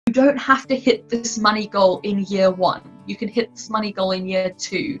you don't have to hit this money goal in year 1. You can hit this money goal in year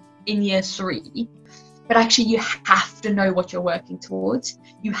 2, in year 3. But actually, you have to know what you're working towards.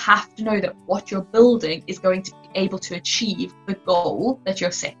 You have to know that what you're building is going to be able to achieve the goal that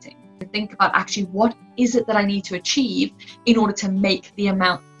you're setting. Think about actually, what is it that I need to achieve in order to make the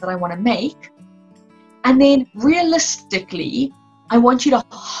amount that I want to make? And then realistically, I want you to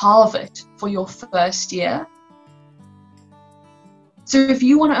halve it for your first year. So if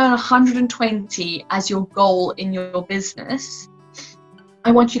you want to earn 120 as your goal in your business,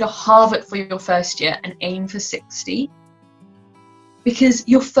 I want you to halve it for your first year and aim for 60. Because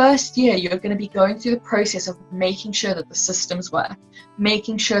your first year, you're going to be going through the process of making sure that the systems work,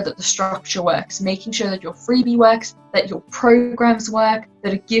 making sure that the structure works, making sure that your freebie works, that your programs work,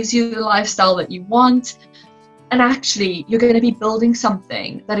 that it gives you the lifestyle that you want. And actually, you're going to be building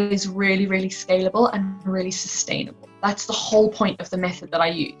something that is really, really scalable and really sustainable. That's the whole point of the method that I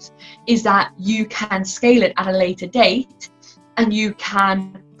use, is that you can scale it at a later date and you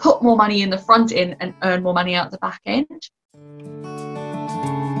can put more money in the front end and earn more money out the back end.